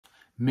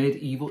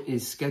Medieval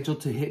is scheduled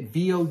to hit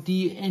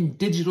VOD and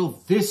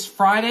digital this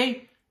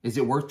Friday. Is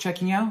it worth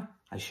checking out?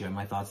 I share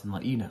my thoughts and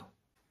let you know.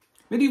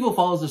 Medieval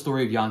follows the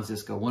story of Jan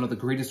Žižka, one of the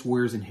greatest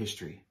warriors in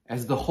history,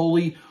 as the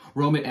Holy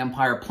Roman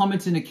Empire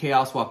plummets into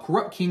chaos while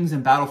corrupt kings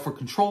in battle for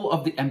control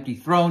of the empty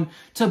throne.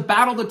 To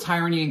battle the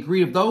tyranny and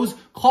greed of those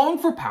calling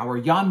for power,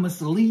 Jan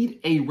must lead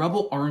a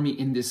rebel army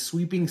in this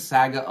sweeping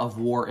saga of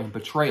war and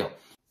betrayal.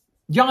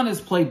 Jan is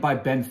played by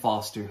Ben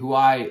Foster, who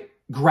I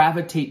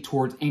gravitate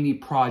towards any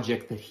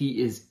project that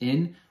he is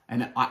in,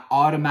 and I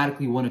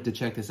automatically wanted to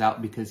check this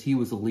out because he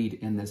was the lead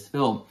in this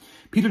film.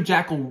 Peter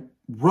Jákl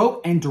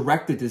wrote and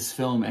directed this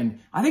film, and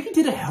I think he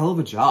did a hell of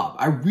a job.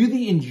 I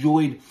really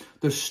enjoyed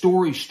the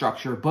story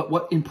structure, but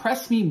what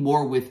impressed me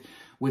more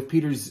with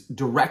Peter's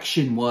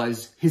direction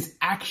was his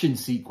action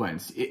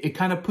sequence. It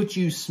kind of puts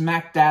you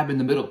smack dab in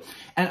the middle.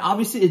 And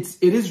obviously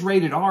it is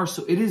rated R,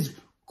 so it is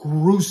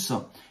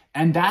gruesome.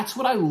 And that's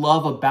what I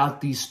love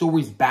about these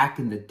stories back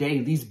in the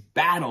day. These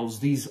battles,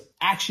 these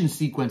action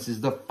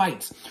sequences, the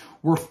fights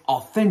were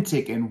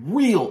authentic and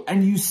real.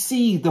 And you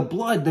see the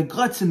blood, the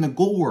guts, and the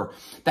gore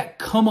that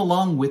come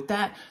along with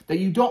that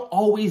you don't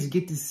always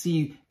get to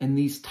see in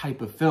these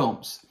type of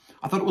films.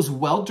 I thought it was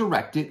well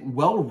directed,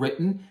 well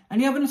written, and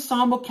you have an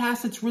ensemble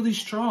cast that's really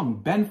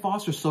strong. Ben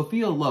Foster,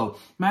 Sophie, Lowe,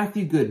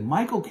 Matthew Goode,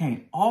 Michael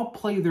Caine all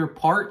play their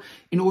part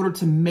in order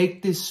to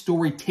make this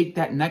story take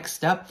that next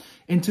step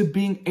into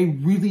being a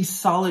really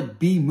solid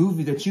B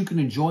movie that you can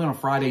enjoy on a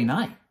Friday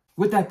night.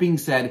 With that being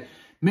said,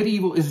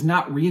 Medieval is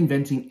not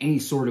reinventing any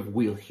sort of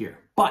wheel here.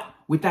 But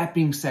with that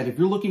being said, if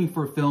you're looking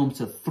for a film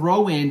to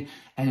throw in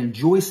and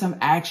enjoy some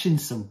action,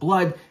 some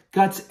blood,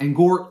 guts, and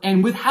gore,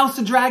 and with House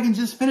of Dragon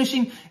just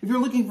finishing, if you're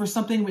looking for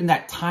something in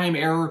that time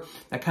era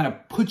that kind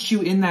of puts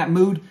you in that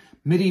mood,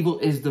 Medieval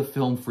is the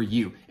film for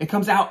you. It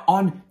comes out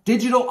on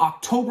digital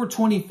October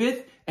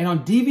 25th and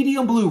on DVD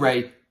and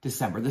Blu-ray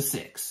December the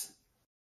 6th.